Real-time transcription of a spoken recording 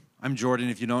I'm Jordan,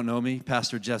 if you don't know me,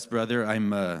 Pastor Jeff's brother.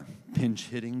 I'm pinch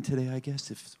hitting today, I guess.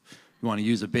 If you want to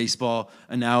use a baseball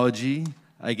analogy,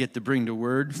 I get to bring the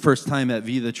word. First time at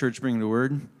the church bringing the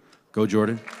word. Go,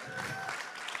 Jordan.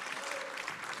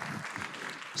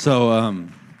 So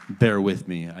bear with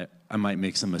me. I might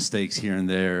make some mistakes here and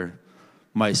there.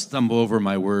 Might stumble over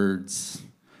my words.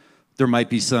 There might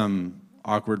be some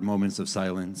awkward moments of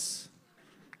silence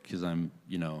because I'm,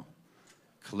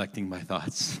 collecting my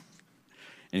thoughts.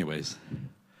 Anyways,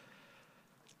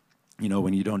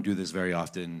 when you don't do this very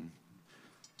often,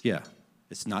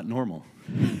 it's not normal.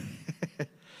 Let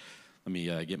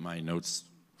me get my notes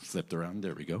flipped around.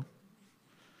 There we go.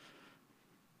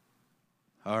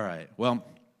 All right. Well,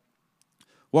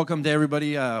 welcome to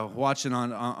everybody watching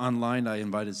online. I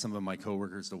invited some of my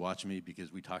coworkers to watch me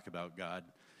because we talk about God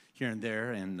here and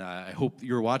there, and I hope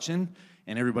you're watching,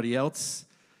 and everybody else.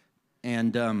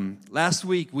 And last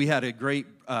week we had a great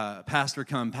pastor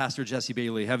come, Pastor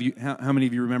B.I.B.L.E. How many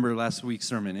of you remember last week's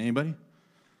sermon? Anybody?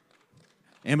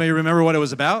 Anybody remember what it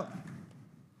was about?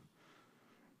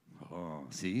 Oh,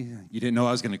 see, you didn't know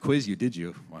I was going to quiz you, did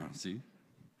you? Wow, see,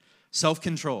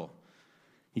 self-control.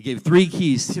 He gave 3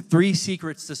 keys, 3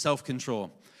 secrets to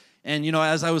self-control. And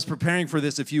as I was preparing for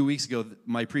this a few weeks ago,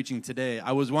 my preaching today,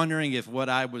 I was wondering if what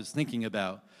I was thinking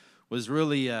about was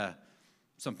really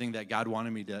something that God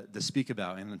wanted me to speak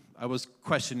about. And I was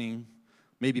questioning,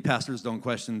 maybe pastors don't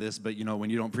question this, but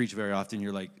when you don't preach very often,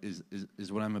 you're like,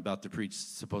 is what I'm about to preach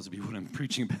supposed to be what I'm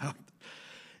preaching about?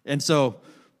 And so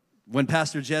when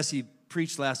Pastor Jesse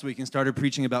preached last week and started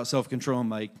preaching about self-control, I'm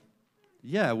like,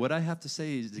 yeah, what I have to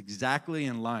say is exactly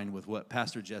in line with what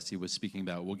Pastor Jesse was speaking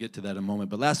about. We'll get to that in a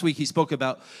moment. But last week he spoke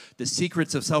about the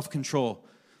secrets of self-control.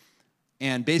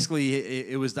 And basically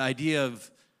it was the idea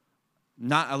of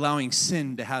not allowing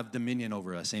sin to have dominion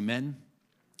over us. Amen?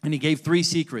 And he gave 3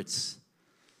 secrets.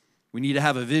 We need to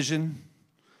have a vision,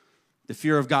 the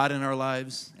fear of God in our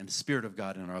lives, and the Spirit of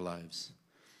God in our lives.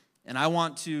 And I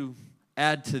want to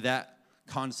add to that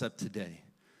concept today,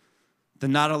 to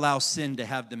not allow sin to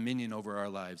have dominion over our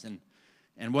lives.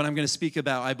 And what I'm going to speak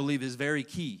about, I believe, is very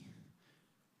key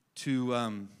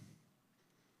to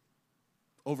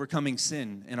overcoming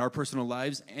sin in our personal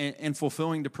lives and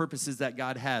fulfilling the purposes that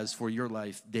God has for your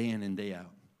life day in and day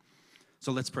out.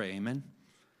 So let's pray, amen?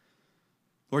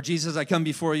 Lord Jesus, I come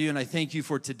before you and I thank you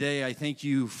for today. I thank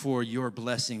you for your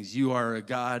blessings. You are a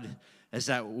God, as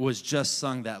that was just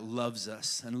sung, that loves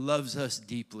us and loves us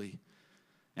deeply.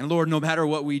 And Lord, no matter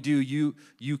what we do,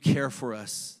 you care for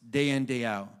us day in, day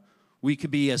out. We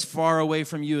could be as far away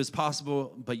from you as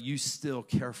possible, but you still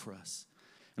care for us.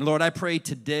 And Lord, I pray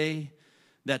today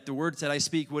that the words that I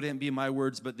speak wouldn't be my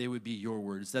words, but they would be your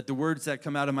words. That the words that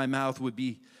come out of my mouth would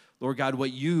be, Lord God,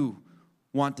 what you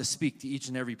want to speak to each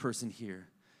and every person here.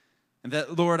 And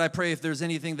that, Lord, I pray if there's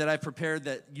anything that I prepared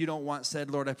that you don't want said,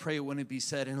 Lord, I pray it wouldn't be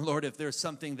said. And Lord, if there's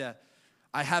something that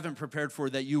I haven't prepared for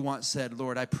that you want said,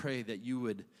 Lord, I pray that you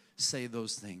would say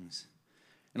those things.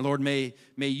 And Lord, may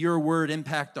your word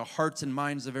impact the hearts and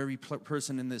minds of every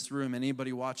person in this room,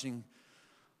 anybody watching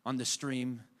on the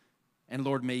stream. And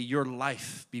Lord, may your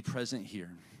life be present here.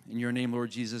 In your name,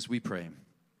 Lord Jesus, we pray.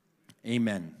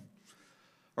 Amen.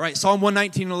 All right, Psalm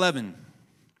 119:11.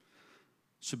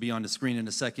 Should be on the screen in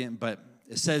a second, but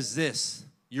it says this: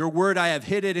 your word I have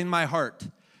hid it in my heart,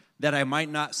 that I might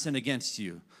not sin against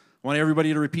you. I want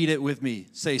everybody to repeat it with me.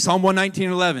 Say Psalm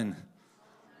 119:11.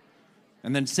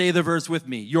 And then say the verse with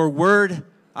me. Your word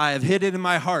I have hid it in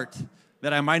my heart,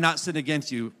 that I might not sin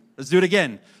against you. Let's do it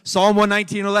again. Psalm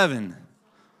 119:11.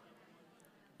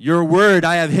 Your word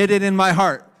I have hid it in my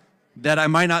heart, that I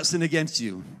might not sin against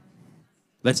you.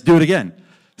 Let's do it again.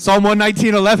 Psalm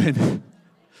 119:11.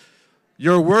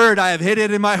 Your word I have hid it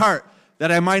in my heart,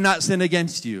 that I might not sin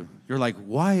against you. You're like,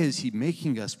 why is he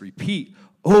making us repeat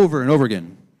over and over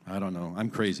again? I don't know.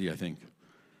 I'm crazy, I think.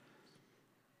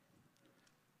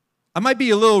 I might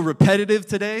be a little repetitive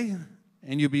today,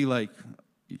 and you'll be like,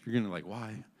 you're going to like,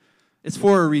 why? It's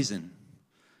for a reason.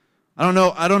 I don't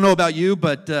know about you,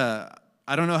 but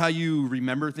I don't know how you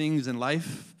remember things in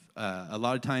life. A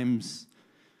lot of times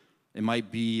it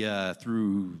might be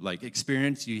through like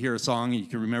experience. You hear a song and you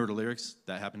can remember the lyrics.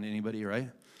 That happened to anybody, right?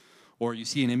 Or you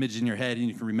see an image in your head and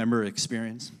you can remember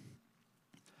experience.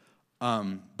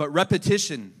 But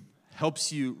repetition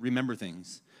helps you remember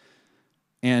things.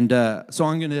 And so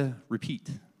I'm going to repeat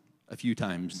a few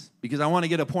times because I want to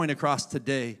get a point across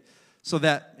today so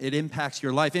that it impacts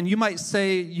your life. And you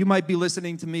might be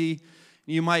listening to me,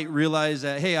 you might realize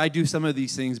that, hey, I do some of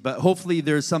these things, but hopefully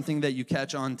there's something that you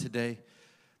catch on today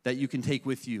that you can take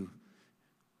with you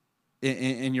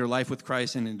in your life with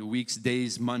Christ and in the weeks,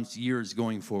 days, months, years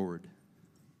going forward.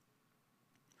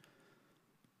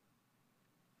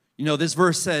 You know, this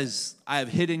verse says, I have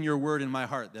hidden your word in my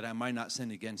heart that I might not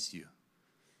sin against you.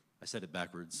 I said it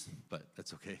backwards, but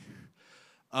that's okay.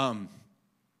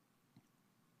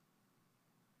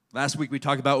 Last week we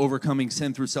talked about overcoming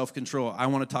sin through self-control. I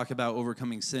want to talk about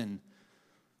overcoming sin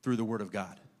through the Word of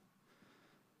God.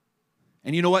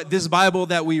 And you know what? This Bible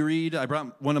that we read, I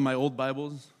brought one of my old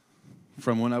Bibles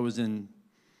from when I was in,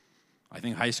 I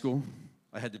think, high school.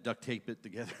 I had to duct tape it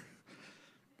together.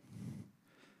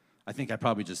 I think I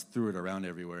probably just threw it around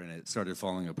everywhere and it started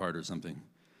falling apart or something.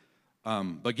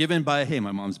 But given by, hey,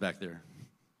 my mom's back there.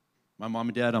 My mom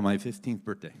and dad on my 15th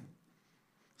birthday.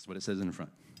 That's what it says in the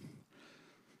front.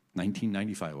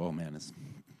 1995. Oh, man,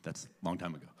 that's a long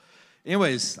time ago.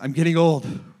 Anyways, I'm getting old.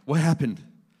 What happened?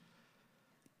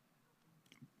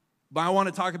 But I want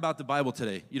to talk about the Bible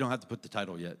today. You don't have to put the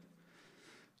title yet.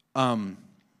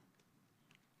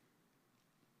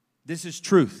 This is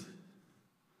truth.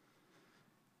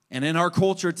 And in our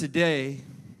culture today,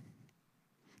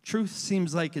 truth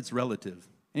seems like it's relative.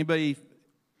 Anybody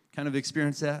kind of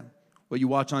experience that? What you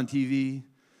watch on TV,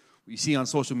 what you see on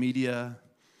social media,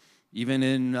 even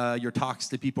in your talks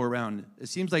to people around. It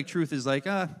seems like truth is like,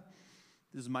 this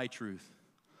is my truth.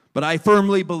 But I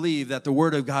firmly believe that the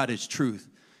Word of God is truth.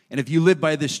 And if you live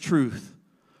by this truth,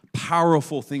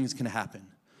 powerful things can happen.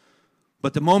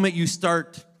 But the moment you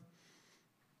start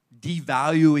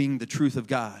devaluing the truth of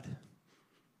God,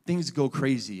 things go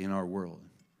crazy in our world.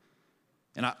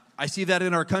 And I see that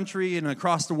in our country and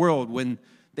across the world. When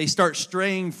they start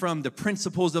straying from the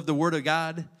principles of the Word of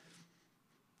God,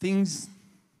 things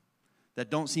that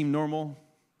don't seem normal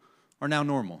are now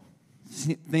normal.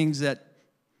 Things that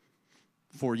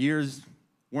for years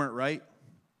weren't right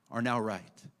are now right.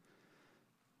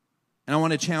 And I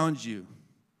want to challenge you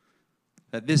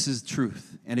that this is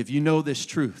truth. And if you know this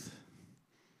truth,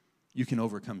 you can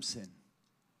overcome sin.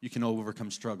 You can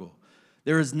overcome struggle.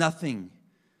 There is nothing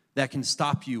that can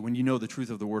stop you when you know the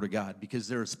truth of the Word of God, because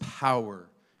there is power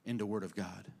in the Word of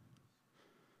God.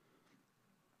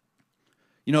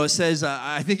 You know, it says,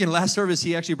 I think in last service,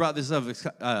 he actually brought this up.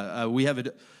 We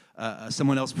have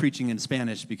someone else preaching in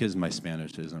Spanish because my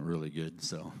Spanish isn't really good,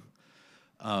 so.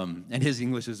 And his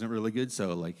English isn't really good,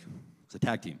 so, like, it's a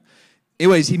tag team.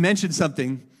 Anyways, he mentioned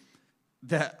something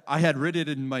that I had written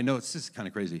in my notes. This is kind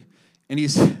of crazy. And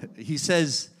he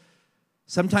says,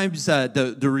 sometimes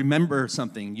to remember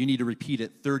something, you need to repeat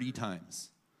it 30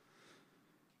 times.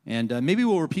 And maybe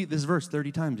we'll repeat this verse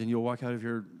 30 times, and you'll walk out of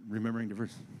here remembering the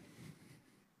verse.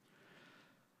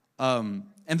 And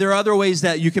there are other ways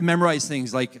that you can memorize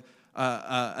things, like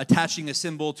attaching a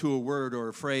symbol to a word or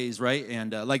a phrase, right?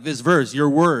 And like this verse, your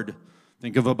word,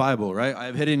 think of a Bible, right? I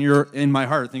have hidden in my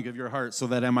heart, think of your heart, so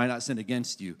that I might not sin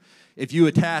against you. If you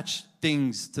attach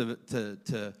things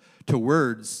to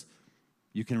words,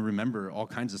 you can remember all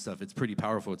kinds of stuff. It's pretty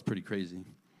powerful. It's pretty crazy.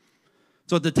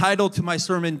 So the title to my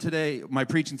sermon today, my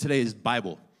preaching today, is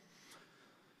Bible.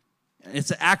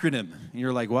 It's an acronym. And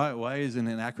you're like, why isn't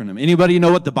it an acronym? Anybody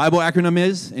know what the Bible acronym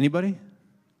is? Anybody?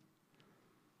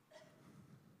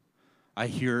 I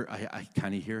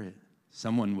kind of hear it.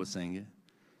 Someone was saying it.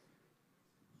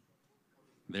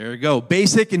 There you go.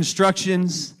 Basic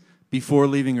instructions before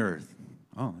leaving Earth.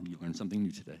 Oh, you learned something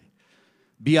new today.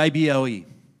 B.I.B.L.E.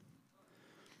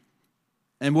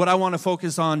 And what I want to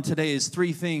focus on today is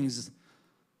 3 things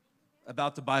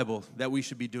about the Bible that we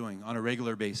should be doing on a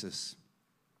regular basis.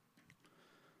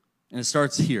 And it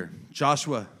starts here.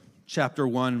 Joshua chapter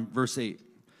 1, verse 8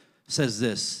 says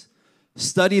this: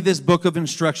 study this book of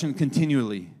instruction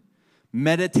continually.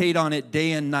 Meditate on it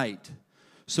day and night,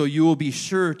 so you will be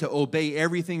sure to obey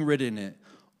everything written in it.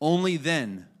 Only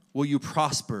then will you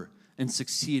prosper and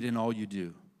succeed in all you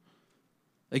do.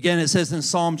 Again, it says in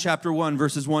Psalm chapter 1,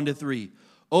 verses 1 to 3,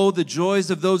 oh, the joys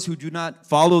of those who do not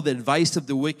follow the advice of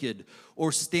the wicked,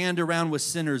 or stand around with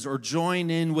sinners, or join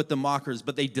in with the mockers,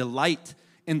 but they delight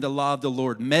in the law of the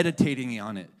Lord, meditating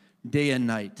on it day and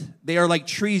night. They are like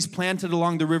trees planted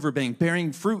along the riverbank,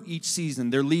 bearing fruit each season.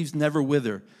 Their leaves never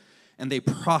wither, and they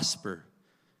prosper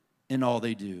in all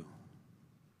they do.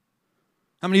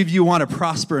 How many of you want to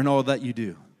prosper in all that you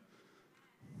do?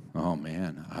 Oh,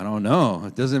 man, I don't know.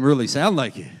 It doesn't really sound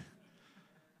like it.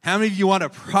 How many of you want to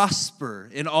prosper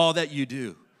in all that you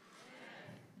do?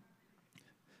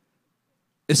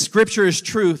 If Scripture is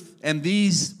truth, and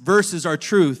these verses are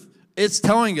truth, it's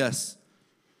telling us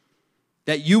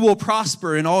that you will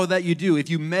prosper in all that you do if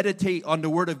you meditate on the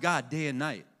Word of God day and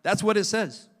night. That's what it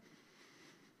says.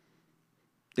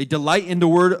 They delight in the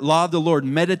law of the Lord,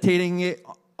 meditating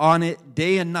on it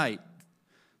day and night.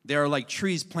 They are like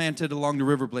trees planted along the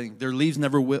riverbank. Their leaves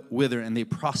never wither, and they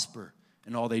prosper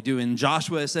in all they do. And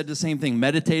Joshua said the same thing.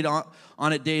 Meditate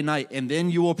on it day and night, and then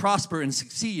you will prosper and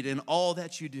succeed in all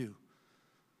that you do.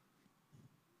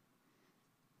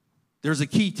 There's a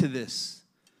key to this.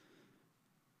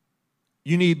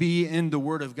 You need to be in the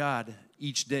Word of God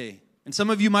each day. And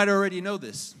some of you might already know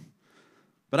this,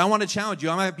 but I want to challenge you.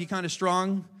 I might be kind of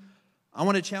strong. I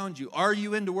want to challenge you. Are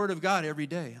you in the Word of God every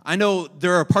day? I know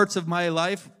there are parts of my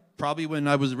life, probably when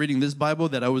I was reading this Bible,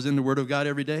 that I was in the Word of God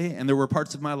every day, and there were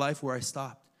parts of my life where I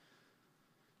stopped.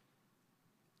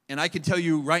 And I can tell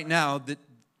you right now that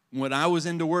when I was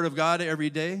in the Word of God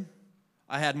every day,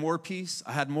 I had more peace,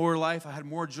 I had more life, I had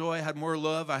more joy, I had more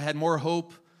love, I had more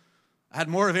hope. I had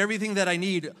more of everything that I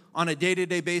need on a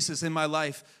day-to-day basis in my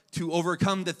life to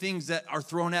overcome the things that are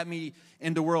thrown at me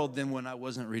in the world than when I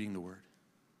wasn't reading the Word.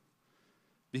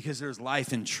 Because there's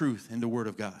life and truth in the Word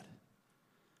of God.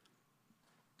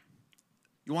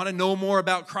 You want to know more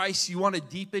about Christ? You want to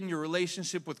deepen your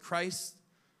relationship with Christ?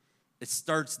 It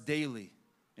starts daily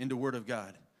in the Word of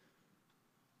God.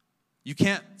 You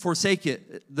can't forsake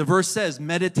it. The verse says,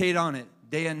 meditate on it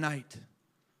day and night.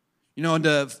 You know, in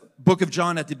the book of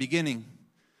John at the beginning,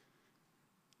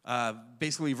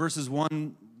 basically verses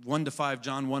 1 to 5,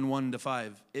 John 1 to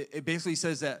 5, it basically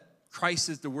says that Christ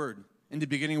is the Word. In the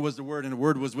beginning was the Word, and the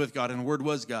Word was with God, and the Word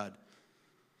was God.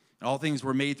 And all things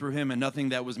were made through him, and nothing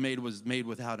that was made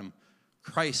without him.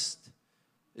 Christ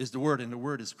is the Word, and the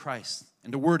Word is Christ.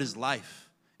 And the Word is life.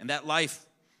 And that life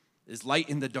is light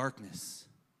in the darkness.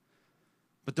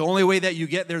 But the only way that you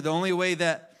get there, the only way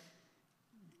that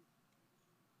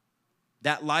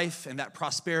life and that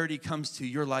prosperity comes to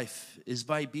your life is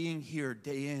by being here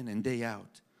day in and day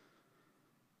out.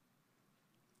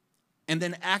 And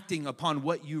then acting upon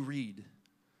what you read.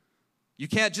 You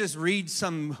can't just read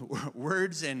some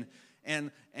words and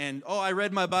oh, I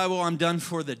read my Bible, I'm done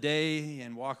for the day,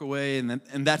 and walk away, and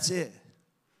that's it.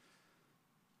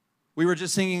 We were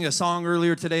just singing a song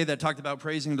earlier today that talked about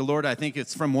praising the Lord. I think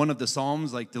it's from one of the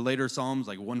Psalms, like the later Psalms,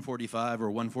 like 145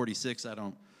 or 146. I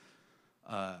don't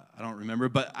remember.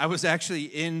 But I was actually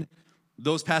in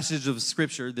those passages of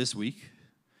Scripture this week.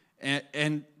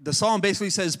 And the Psalm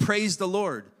basically says, praise the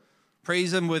Lord.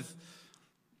 Praise him with,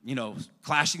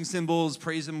 clashing cymbals.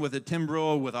 Praise him with a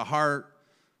timbrel, with a harp.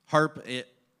 It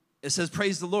says,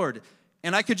 praise the Lord.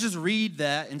 And I could just read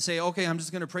that and say, okay, I'm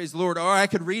just going to praise the Lord. Or I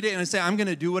could read it and say, I'm going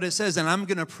to do what it says, and I'm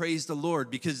going to praise the Lord,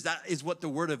 because that is what the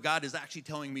Word of God is actually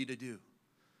telling me to do.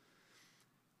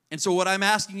 And so what I'm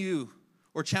asking you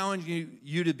or challenging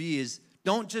you to be is,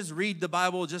 don't just read the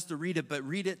Bible just to read it, but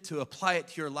read it to apply it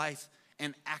to your life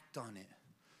and act on it.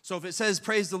 So if it says,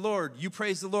 praise the Lord, you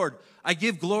praise the Lord. I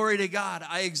give glory to God.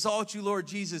 I exalt you, Lord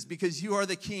Jesus, because you are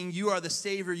the King, you are the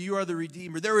Savior, you are the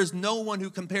Redeemer. There is no one who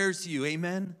compares to you,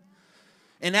 amen?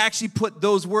 And actually put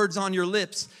those words on your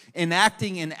lips and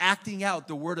acting out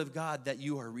the Word of God that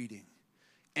you are reading.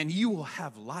 And you will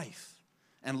have life,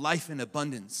 and life in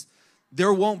abundance.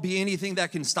 There won't be anything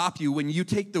that can stop you when you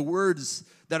take the words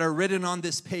that are written on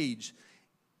this page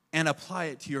and apply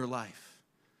it to your life.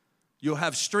 You'll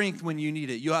have strength when you need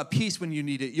it. You'll have peace when you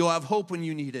need it. You'll have hope when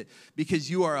you need it,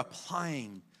 because you are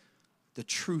applying the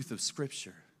truth of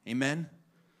Scripture. Amen?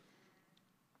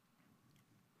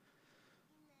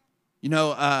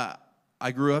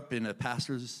 I grew up in a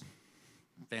pastor's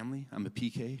family. I'm a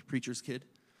PK, preacher's kid.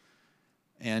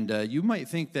 And you might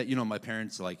think that, my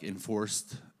parents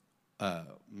enforced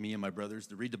me and my brothers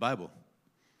to read the Bible.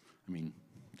 I mean,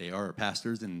 they are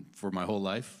pastors, and for my whole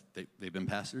life, they've been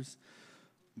pastors.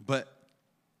 But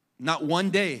not one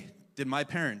day did my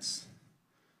parents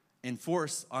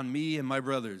enforce on me and my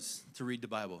brothers to read the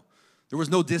Bible. There was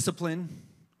no discipline.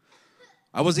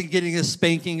 I wasn't getting a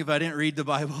spanking if I didn't read the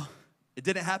Bible. It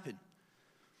didn't happen.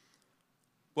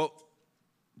 Well,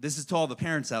 this is to all the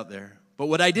parents out there. But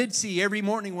what I did see every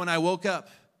morning when I woke up,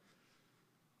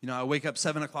 I wake up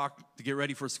 7 o'clock to get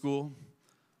ready for school.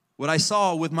 What I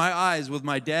saw with my eyes, with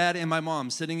my dad and my mom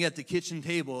sitting at the kitchen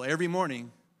table every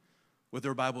morning with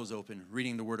their Bibles open,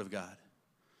 reading the Word of God.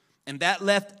 And that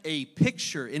left a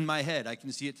picture in my head, I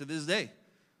can see it to this day,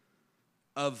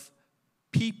 of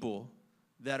people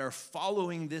that are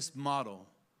following this model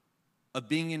of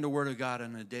being in the Word of God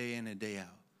on a day in and day out.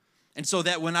 And so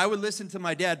that when I would listen to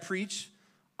my dad preach,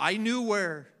 I knew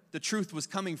where the truth was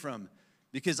coming from,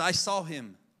 because I saw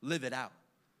him live it out.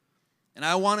 And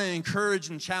I want to encourage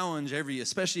and challenge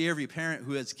especially every parent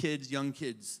who has kids, young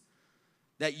kids,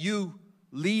 that you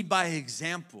lead by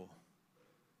example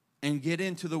and get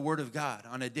into the Word of God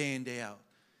on a day in, day out.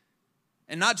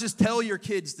 And not just tell your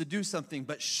kids to do something,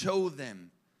 but show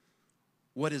them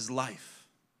what is life,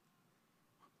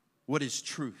 what is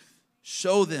truth.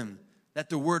 Show them that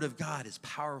the Word of God is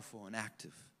powerful and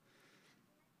active.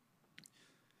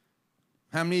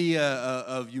 How many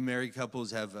of you married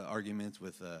couples have arguments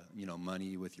with,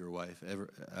 money with your wife ever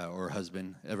or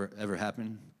husband? Ever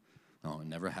happen? Oh, it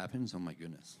never happens? Oh, my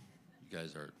goodness. You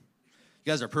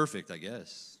guys are perfect, I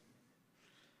guess.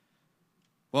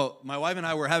 Well, my wife and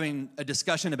I were having a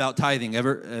discussion about tithing.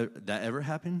 That ever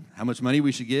happened? How much money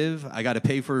we should give? I got to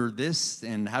pay for this,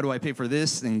 and how do I pay for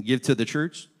this and give to the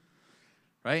church?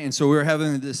 Right? And so we were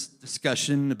having this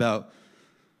discussion about,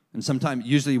 and sometimes,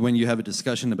 usually when you have a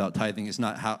discussion about tithing, it's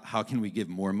not how can we give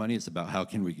more money, it's about how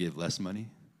can we give less money.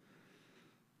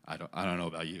 I don't know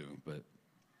about you, but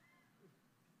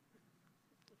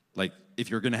like if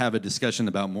you're going to have a discussion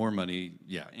about more money,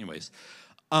 yeah, anyways.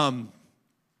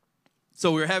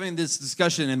 So we were having this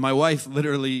discussion, and my wife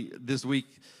literally this week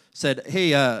said,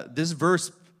 hey, this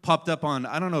verse popped up on,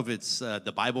 I don't know if it's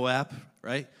the Bible app,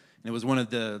 right? And it was one of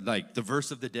the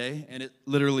verse of the day, and it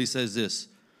literally says this: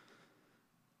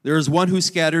 there is one who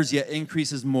scatters yet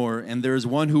increases more, and there is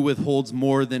one who withholds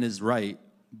more than is right,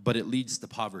 but it leads to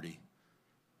poverty.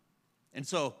 And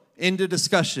so in the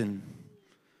discussion,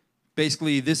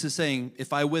 basically this is saying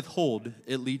if I withhold,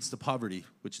 it leads to poverty,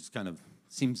 which is kind of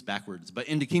seems backwards. But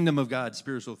in the kingdom of God,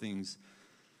 spiritual things,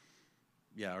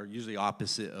 are usually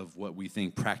opposite of what we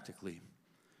think practically.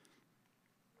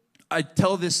 I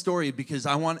tell this story because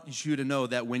I want you to know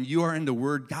that when you are in the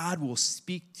Word, God will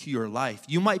speak to your life.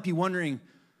 You might be wondering,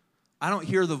 I don't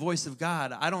hear the voice of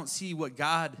God. I don't see what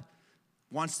God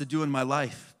wants to do in my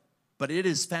life. But it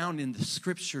is found in the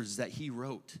scriptures that He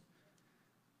wrote.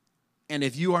 And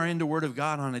if you are in the Word of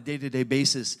God on a day-to-day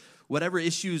basis, whatever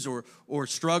issues or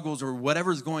struggles or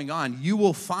whatever's going on, you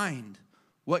will find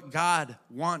what God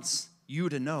wants you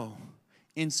to know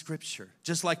in Scripture.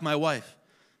 Just like my wife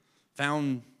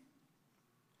found,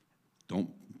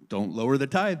 don't lower the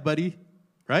tithe, buddy,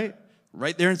 right?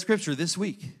 Right there in Scripture this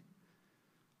week.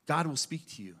 God will speak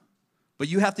to you. But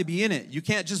you have to be in it. You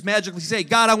can't just magically say,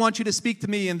 God, I want you to speak to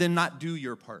me, and then not do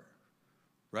your part,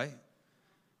 right?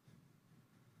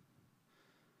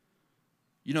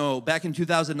 You know, back in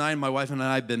 2009, my wife and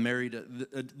I had been married.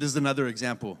 This is another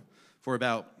example. For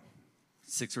about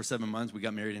 6 or 7 months, we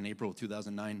got married in April of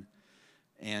 2009.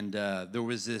 And there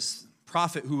was this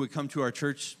prophet who would come to our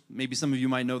church. Maybe some of you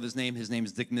might know this name. His name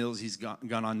is Dick Mills. He's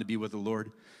gone on to be with the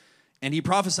Lord. And he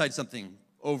prophesied something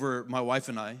over my wife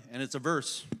and I, and it's a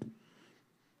verse.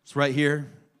 It's right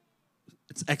here.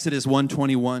 It's Exodus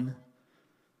 1:21.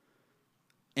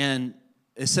 And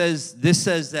this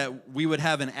says that we would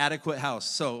have an adequate house.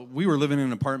 So we were living in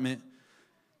an apartment.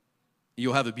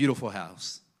 You'll have a beautiful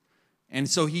house. And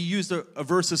so he used a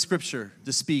verse of scripture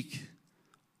to speak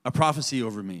a prophecy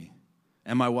over me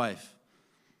and my wife.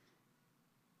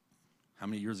 How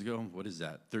many years ago? What is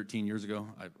that? 13 years ago?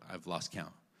 I've lost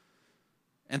count.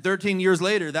 And 13 years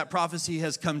later, that prophecy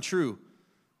has come true.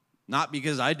 Not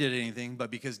because I did anything,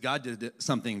 but because God did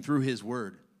something through His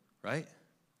word, right?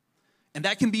 And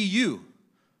that can be you.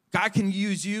 God can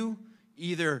use you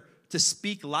either to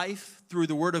speak life through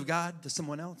the word of God to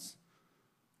someone else,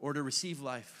 or to receive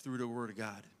life through the word of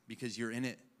God because you're in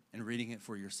it and reading it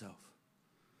for yourself.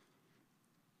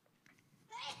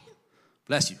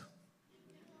 Bless you.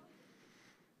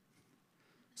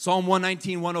 Psalm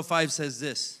 119, 105 says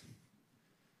this: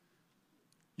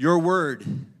 your word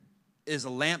is a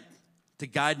lamp to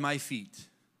guide my feet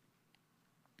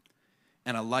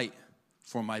and a light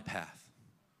for my path.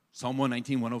 Psalm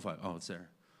 119, 105. Oh, it's there.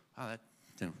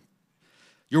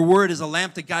 Your word is a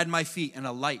lamp to guide my feet and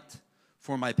a light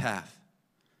for my path.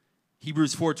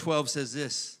 Hebrews 4:12 says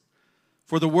this: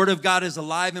 for the word of God is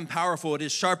alive and powerful. It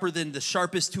is sharper than the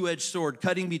sharpest two-edged sword,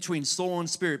 cutting between soul and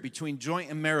spirit, between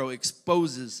joint and marrow,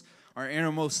 exposes our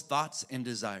innermost thoughts and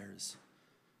desires.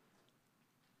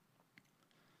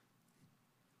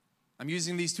 I'm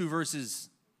using these two verses.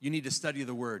 You need to study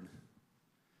the word.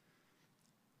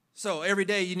 So every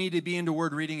day you need to be into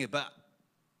word reading it, but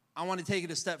I want to take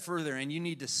it a step further, and you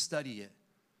need to study it,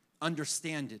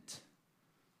 understand it.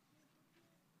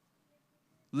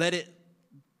 Let it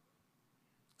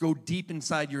go deep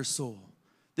inside your soul.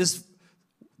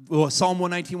 Psalm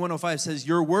 119, 105 says,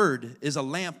 your word is a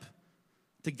lamp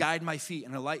to guide my feet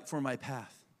and a light for my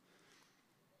path.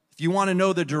 If you want to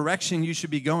know the direction you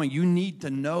should be going, you need to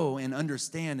know and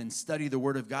understand and study the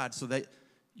word of God so that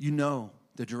you know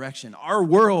the direction. Our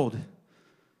world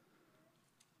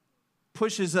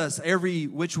pushes us every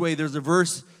which way.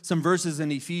 There's some verses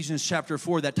in Ephesians chapter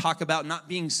 4 that talk about not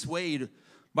being swayed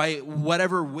by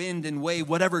whatever wind and wave,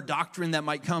 whatever doctrine that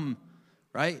might come,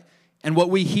 right? And what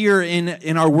we hear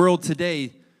in our world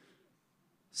today,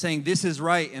 saying this is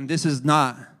right and this is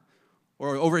not,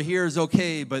 or over here is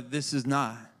okay, but this is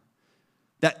not.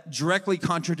 that directly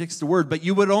contradicts the word, but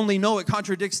you would only know it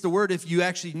contradicts the word if you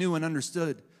actually knew and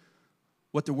understood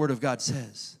what the word of God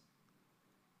says.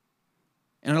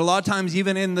 And a lot of times,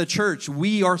 even in the church,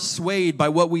 we are swayed by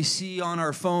what we see on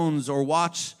our phones or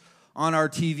watch on our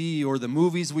TV or the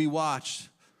movies we watch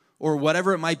or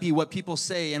whatever it might be, what people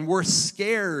say, and we're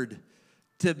scared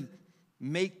to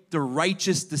make the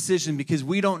righteous decision because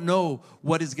we don't know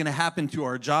what is going to happen to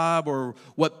our job or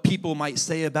what people might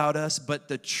say about us, but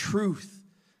the truth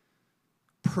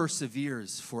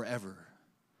perseveres forever.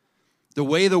 The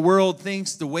way the world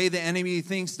thinks, the way the enemy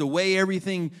thinks, the way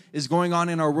everything is going on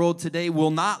in our world today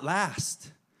will not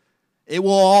last. It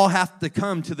will all have to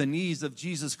come to the knees of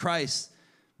Jesus Christ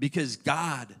because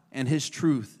God and his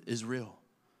truth is real.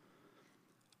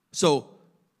 So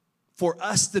for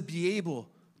us to be able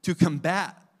to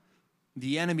combat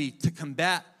the enemy, to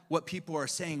combat what people are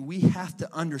saying, we have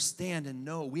to understand and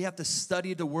know. We have to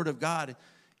study the Word of God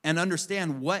and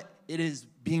understand what it is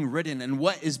being written and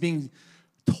what is being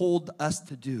told us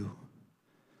to do.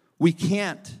 We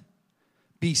can't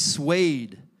be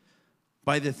swayed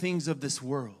by the things of this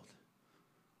world.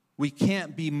 We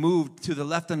can't be moved to the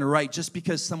left and the right just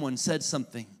because someone said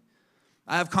something.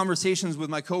 I have conversations with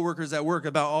my coworkers at work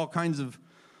about all kinds of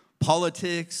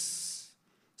politics,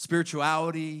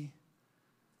 spirituality.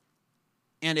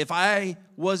 And if I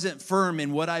wasn't firm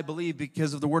in what I believe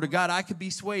because of the Word of God, I could be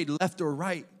swayed left or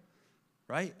right,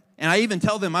 right? And I even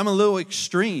tell them I'm a little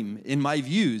extreme in my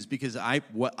views because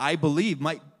what I believe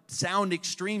might sound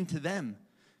extreme to them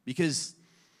because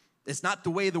it's not the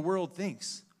way the world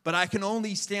thinks. But I can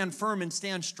only stand firm and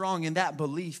stand strong in that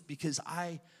belief because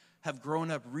I have grown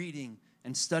up reading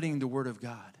and studying the Word of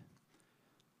God.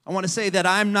 I want to say that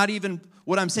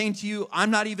what I'm saying to you,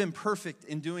 I'm not even perfect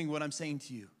in doing what I'm saying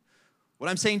to you. What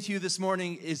I'm saying to you this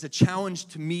morning is a challenge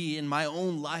to me in my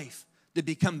own life to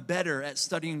become better at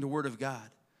studying the Word of God.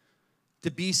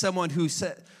 To be someone who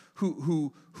says,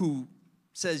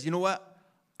 you know what?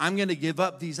 I'm going to give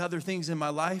up these other things in my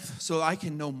life so I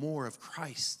can know more of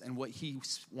Christ and what he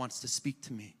wants to speak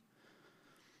to me.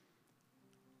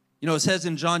 You know, it says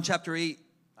in John chapter 8,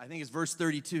 I think it's verse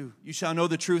 32, you shall know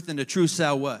the truth and the truth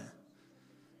shall what?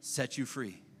 Set you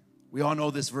free. We all know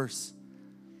this verse.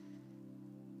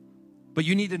 But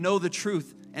you need to know the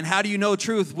truth. And how do you know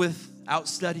truth? Without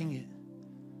studying it.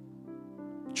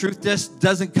 Truth just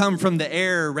doesn't come from the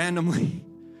air randomly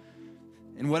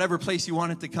in whatever place you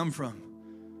want it to come from.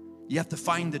 You have to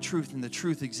find the truth, and the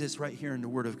truth exists right here in the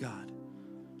Word of God.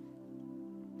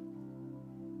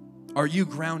 Are you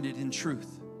grounded in truth?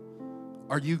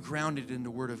 Are you grounded in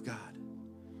the Word of God?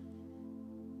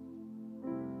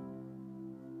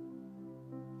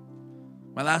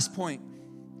 My last point,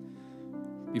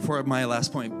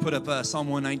 put up Psalm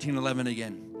 119:11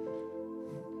 again.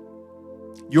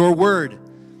 Your word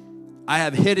I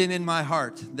have hidden in my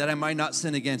heart that I might not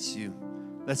sin against you.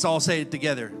 Let's all say it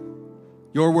together.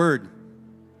 Your word.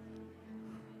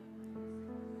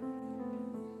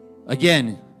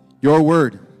 Again, your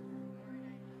word.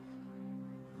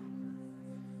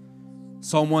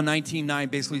 Psalm 119:9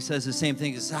 basically says the same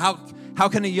thing. It says, how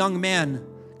can a young man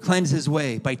cleanse his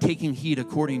way? By taking heed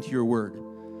according to your word.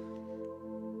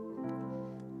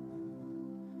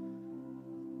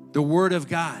 The Word of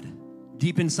God,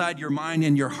 deep inside your mind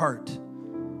and your heart,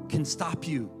 can stop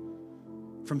you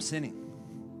from sinning.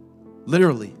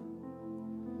 Literally.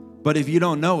 But if you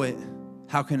don't know it,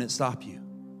 how can it stop you?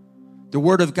 The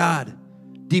Word of God,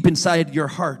 deep inside your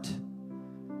heart,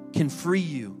 can free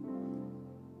you.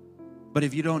 But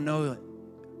if you don't know it,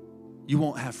 you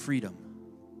won't have freedom.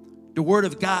 The Word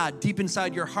of God, deep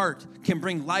inside your heart, can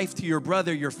bring life to your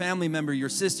brother, your family member, your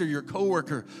sister, your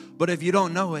coworker. But if you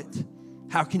don't know it,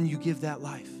 how can you give that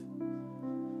life?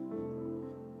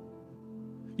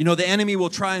 You know, the enemy will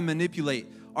try and manipulate.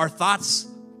 Our thoughts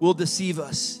will deceive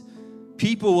us.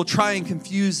 People will try and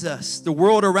confuse us. The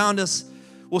world around us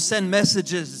will send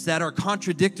messages that are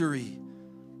contradictory.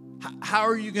 How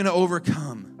are you going to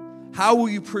overcome? How will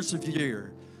you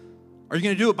persevere? Are you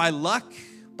going to do it by luck,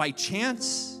 by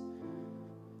chance?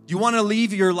 Do you want to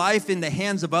leave your life in the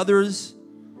hands of others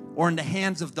or in the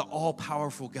hands of the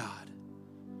all-powerful God?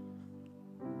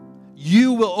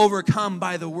 You will overcome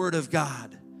by the Word of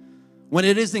God. When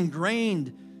it is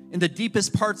ingrained in the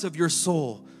deepest parts of your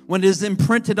soul, when it is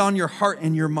imprinted on your heart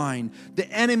and your mind, the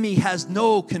enemy has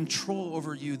no control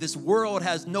over you. This world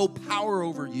has no power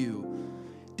over you.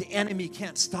 The enemy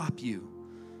can't stop you.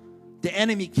 The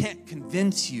enemy can't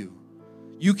convince you.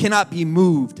 You cannot be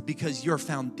moved because your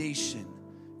foundation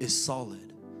is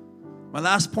solid. My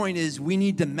last point is we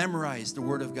need to memorize the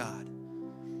Word of God.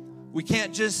 We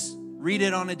can't just read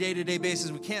it on a day-to-day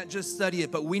basis. We can't just study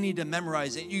it, but we need to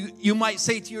memorize it. You might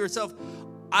say to yourself,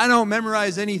 I don't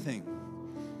memorize anything.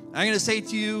 I'm going to say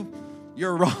to you,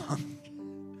 you're wrong.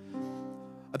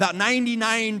 About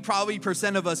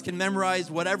 99% of us can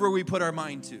memorize whatever we put our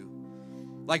mind to.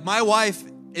 Like my wife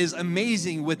is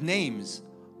amazing with names.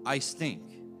 I stink.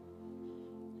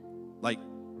 Like,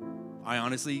 I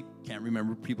honestly can't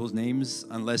remember people's names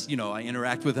unless, I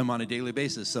interact with them on a daily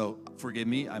basis. So forgive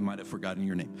me, I might have forgotten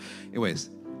your name. Anyways,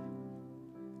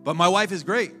 but my wife is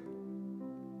great.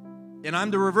 And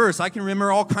I'm the reverse. I can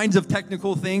remember all kinds of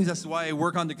technical things. That's why I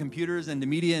work on the computers and the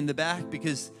media in the back,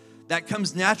 because that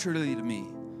comes naturally to me.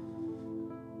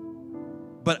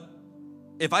 But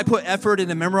if I put effort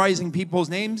into memorizing people's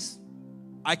names,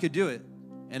 I could do it.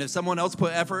 And if someone else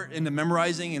put effort into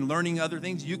memorizing and learning other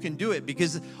things, you can do it,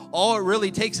 because all it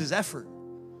really takes is effort.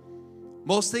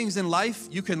 Most things in life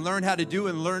you can learn how to do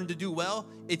and learn to do well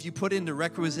if you put in the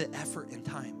requisite effort and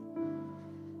time.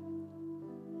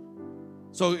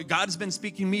 So God's been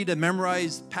speaking to me to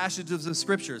memorize passages of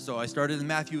Scripture. So I started in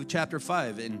Matthew chapter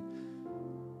 5, and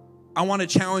I want to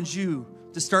challenge you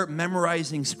to start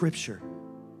memorizing Scripture,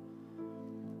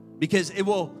 because it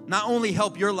will not only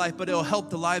help your life, but it will help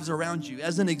the lives around you.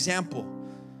 As an example,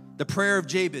 the prayer of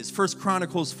Jabez, 1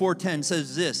 Chronicles 4:10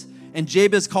 says this, and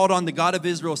Jabez called on the God of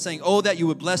Israel, saying, oh, that you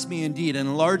would bless me indeed and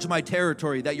enlarge my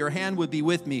territory, that your hand would be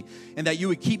with me, and that you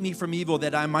would keep me from evil,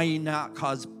 that I might not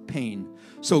cause pain.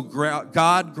 So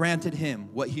God granted him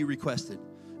what he requested.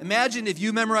 Imagine if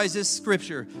you memorize this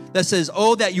scripture that says,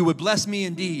 oh, that you would bless me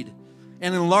indeed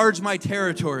and enlarge my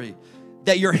territory,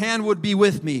 that your hand would be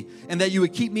with me, and that you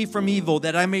would keep me from evil,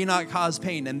 that I may not cause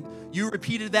pain. And you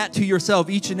repeated that to yourself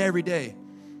each and every day.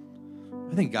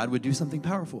 I think God would do something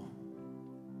powerful.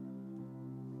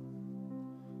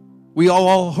 We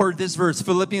all heard this verse,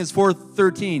 Philippians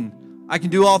 4:13. I can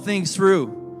do all things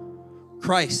through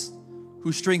Christ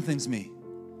who strengthens me.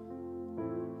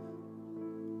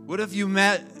 What if you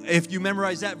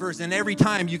memorize that verse, and every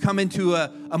time you come into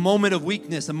a moment of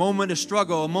weakness, a moment of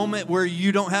struggle, a moment where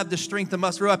you don't have the strength to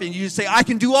muster up, and you just say, I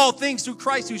can do all things through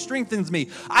Christ who strengthens me.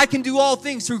 I can do all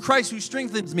things through Christ who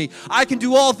strengthens me. I can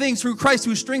do all things through Christ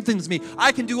who strengthens me.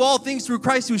 I can do all things through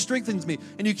Christ who strengthens me.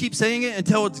 And you keep saying it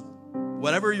until it's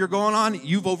whatever you're going on,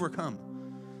 you've overcome.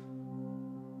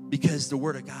 Because the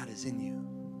Word of God is in you.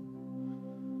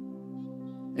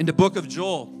 In the book of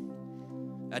Joel,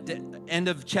 at the end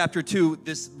of chapter 2,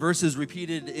 this verse is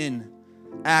repeated in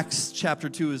Acts chapter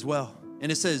 2 as well. And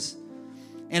it says,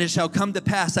 and it shall come to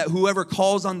pass that whoever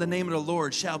calls on the name of the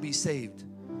Lord shall be saved.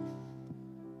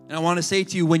 And I want to say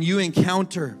to you, when you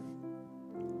encounter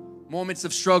moments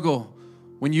of struggle,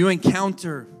 when you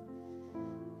encounter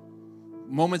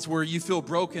moments where you feel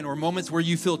broken, or moments where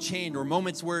you feel chained, or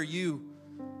moments where you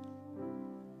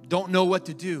don't know what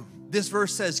to do, this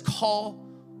verse says, call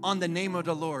on the name of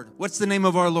the Lord. What's the name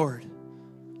of our Lord?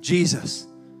 Jesus.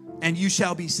 And you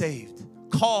shall be saved.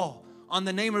 Call on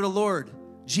the name of the Lord,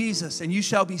 Jesus, and you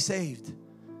shall be saved.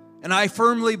 And I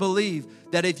firmly believe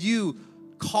that if you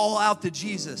call out to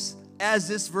Jesus, as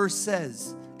this verse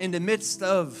says, in the midst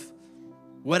of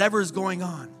whatever is going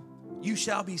on, you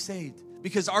shall be saved.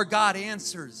 Because our God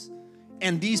answers,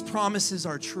 and these promises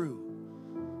are true.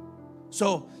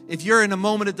 So if you're in a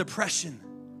moment of depression,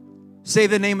 say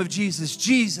the name of Jesus,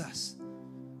 Jesus.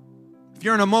 If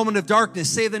you're in a moment of darkness,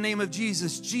 say the name of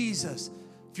Jesus, Jesus.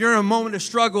 If you're in a moment of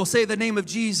struggle, say the name of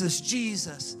Jesus,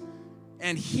 Jesus.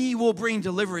 And He will bring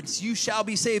deliverance. You shall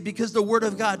be saved, because the Word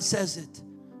of God says it.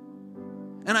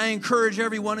 And I encourage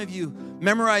every one of you,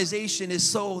 memorization is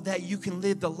so that you can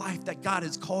live the life that God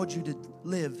has called you to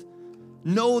live.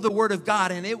 Know the Word of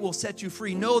God and it will set you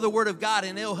free. Know the Word of God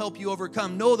and it will help you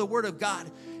overcome. Know the Word of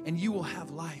God and you will have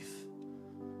life.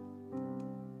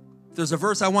 If there's a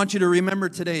verse I want you to remember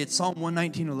today, it's Psalm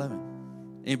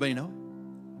 119:11. Anybody know?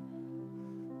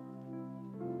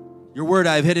 Your word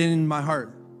I have hidden in my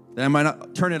heart, that I might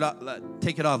not turn it off,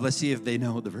 take it off. Let's see if they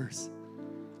know the verse.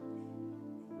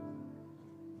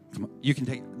 Come on, you can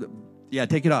take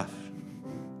it off.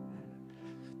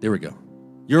 There we go.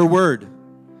 Your word.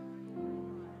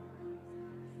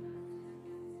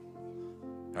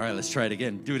 All right, let's try it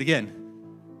again. Do it again.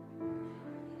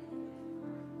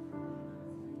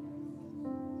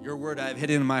 Your word I have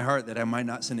hidden in my heart, that I might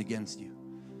not sin against you.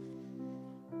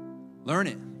 Learn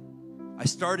it. I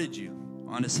started you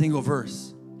on a single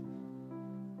verse.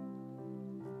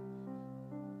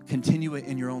 Continue it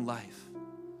in your own life.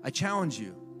 I challenge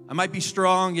you. I might be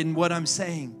strong in what I'm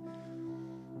saying,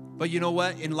 but you know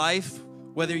what? In life,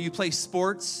 whether you play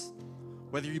sports,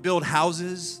 whether you build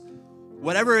houses,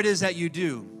 whatever it is that you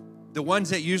do, the ones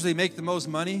that usually make the most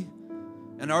money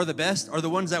and are the best are the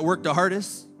ones that work the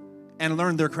hardest and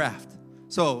learn their craft.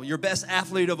 So your best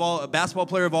athlete of all, a basketball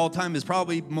player of all time is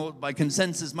probably by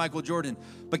consensus Michael Jordan.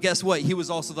 But guess what? He was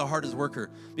also the hardest worker,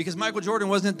 because Michael Jordan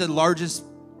wasn't the largest,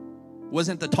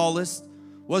 wasn't the tallest,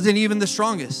 wasn't even the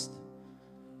strongest.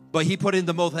 But he put in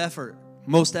the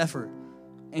most effort,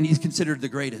 and he's considered the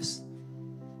greatest.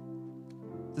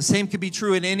 The same could be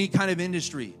true in any kind of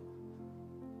industry.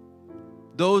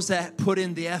 Those that put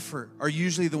in the effort are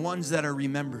usually the ones that are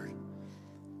remembered.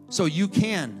 So you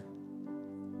can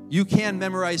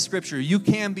memorize scripture. You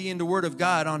can be in the Word of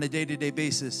God on a day-to-day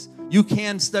basis. You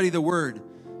can study the Word.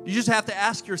 You just have to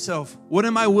ask yourself, what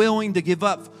am I willing to give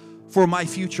up for my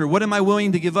future? What am I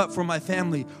willing to give up for my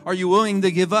family? Are you willing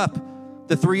to give up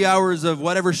the 3 hours of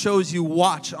whatever shows you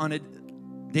watch on a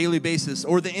daily basis,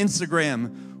 or the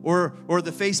Instagram, or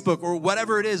the Facebook, or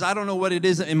whatever it is? I don't know what it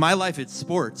is. In my life, it's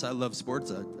sports. I love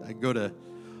sports.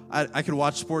 I could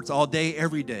watch sports all day,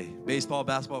 every day. Baseball,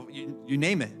 basketball, you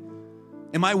name it.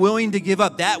 Am I willing to give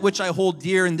up that which I hold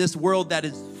dear in this world that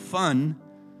is fun,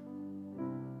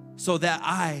 so that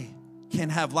I can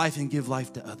have life and give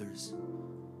life to others?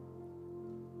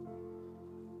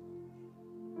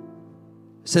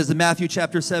 It says in Matthew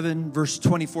chapter 7, verse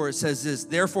 24, it says this: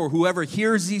 therefore, whoever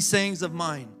hears these sayings of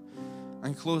mine,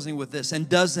 I'm closing with this, and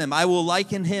does them, I will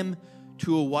liken him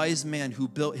to a wise man who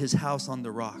built his house on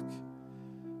the rock.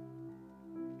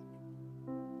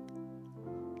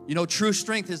 You know, true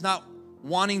strength is not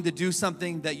wanting to do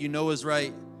something that you know is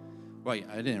right. Wait,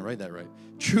 I didn't write that right.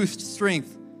 True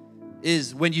strength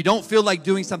is when you don't feel like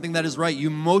doing something that is right. You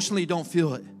emotionally don't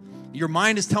feel it. Your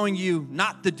mind is telling you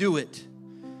not to do it,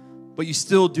 but you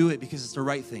still do it because it's the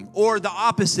right thing. Or the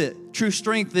opposite. True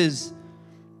strength is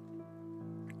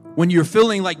when you're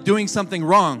feeling like doing something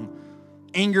wrong.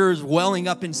 Anger is welling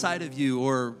up inside of you,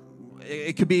 or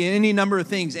it could be any number of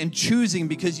things, and choosing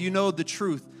because you know the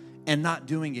truth and not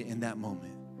doing it in that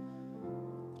moment.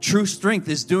 True strength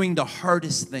is doing the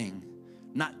hardest thing,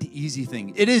 not the easy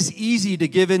thing. It is easy to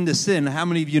give in to sin. How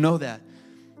many of you know that?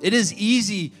 It is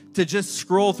easy to just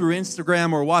scroll through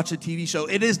Instagram or watch a TV show.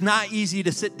 It is not easy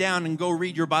to sit down and go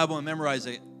read your Bible and memorize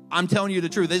it. I'm telling you the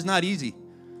truth. It's not easy.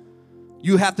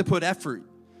 You have to put effort.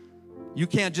 You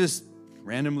can't just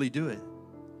randomly do it.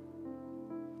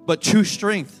 But true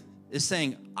strength is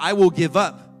saying, I will give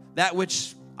up that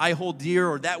which I hold dear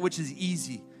or that which is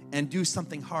easy and do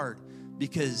something hard,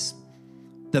 because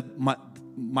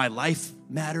my life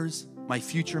matters, my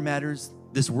future matters,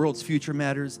 this world's future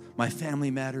matters, my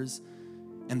family matters,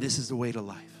 and this is the way to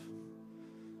life.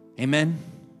 Amen?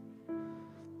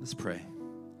 Let's pray.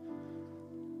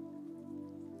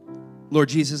 Lord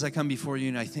Jesus, I come before you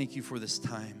and I thank you for this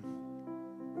time.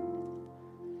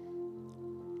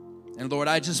 And Lord,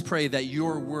 I just pray that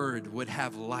your word would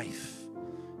have life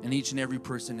in each and every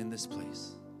person in this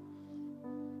place.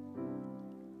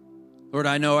 Lord,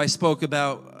 I know I spoke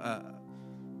about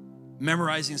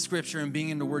memorizing scripture and being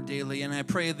in the word daily, and I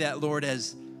pray that, Lord,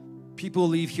 as people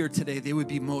leave here today, they would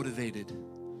be motivated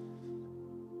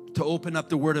to open up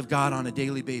the word of God on a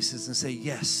daily basis and say,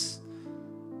 yes,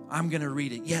 I'm going to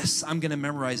read it. Yes, I'm going to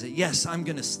memorize it. Yes, I'm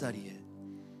going to study it.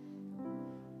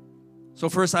 So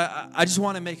first, I just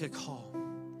want to make a call.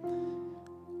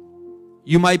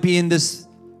 You might be in this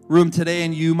room today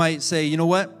and you might say, you know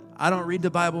what? I don't read the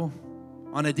Bible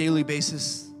on a daily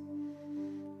basis,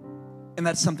 and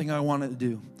that's something I want to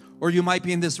do. Or you might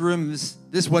be in this room,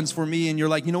 this one's for me, and you're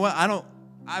like, you know what?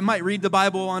 I might read the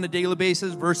Bible on a daily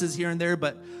basis, verses here and there,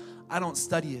 but I don't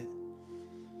study it.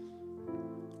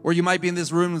 Or you might be in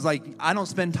this room and it's like, I don't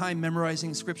spend time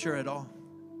memorizing scripture at all.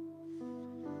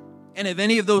 And if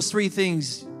any of those three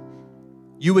things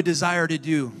you would desire to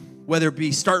do, whether it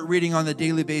be start reading on a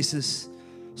daily basis,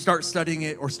 start studying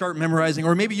it, or start memorizing,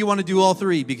 or maybe you want to do all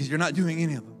three because you're not doing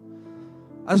any of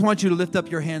them, I just want you to lift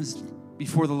up your hands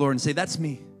before the Lord and say, that's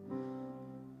me.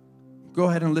 Go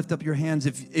ahead and lift up your hands.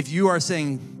 If you are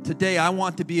saying, today I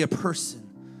want to be a person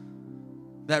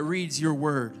that reads your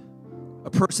word, a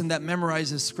person that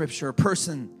memorizes scripture, a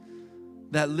person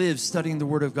that lives studying the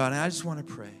word of God. And I just want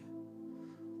to pray.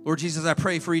 Lord Jesus, I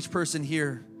pray for each person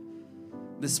here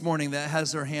this morning that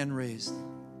has their hand raised.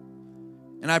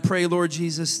 And I pray, Lord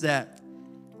Jesus, that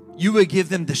you would give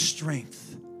them the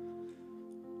strength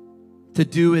to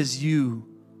do as you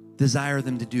desire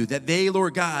them to do. That they,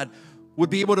 Lord God, would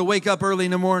be able to wake up early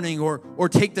in the morning or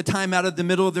take the time out of the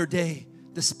middle of their day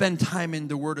to spend time in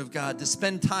the Word of God, to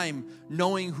spend time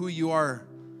knowing who you are,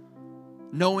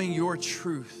 knowing your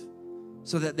truth,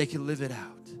 so that they can live it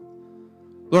out.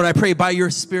 Lord, I pray by your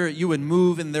Spirit you would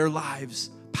move in their lives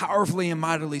powerfully and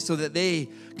mightily so that they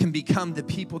can become the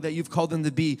people that you've called them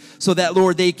to be. So that,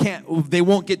 Lord, they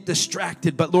won't get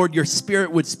distracted, but Lord, your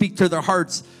Spirit would speak to their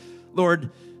hearts.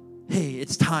 Lord, hey,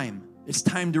 it's time. It's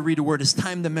time to read a word. It's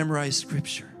time to memorize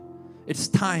scripture. It's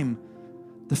time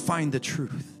to find the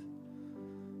truth.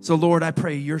 So Lord, I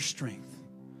pray your strength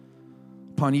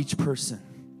upon each person.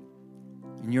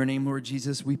 In your name, Lord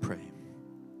Jesus, we pray.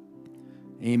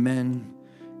 Amen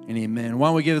and amen. Why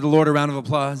don't we give the Lord a round of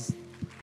applause?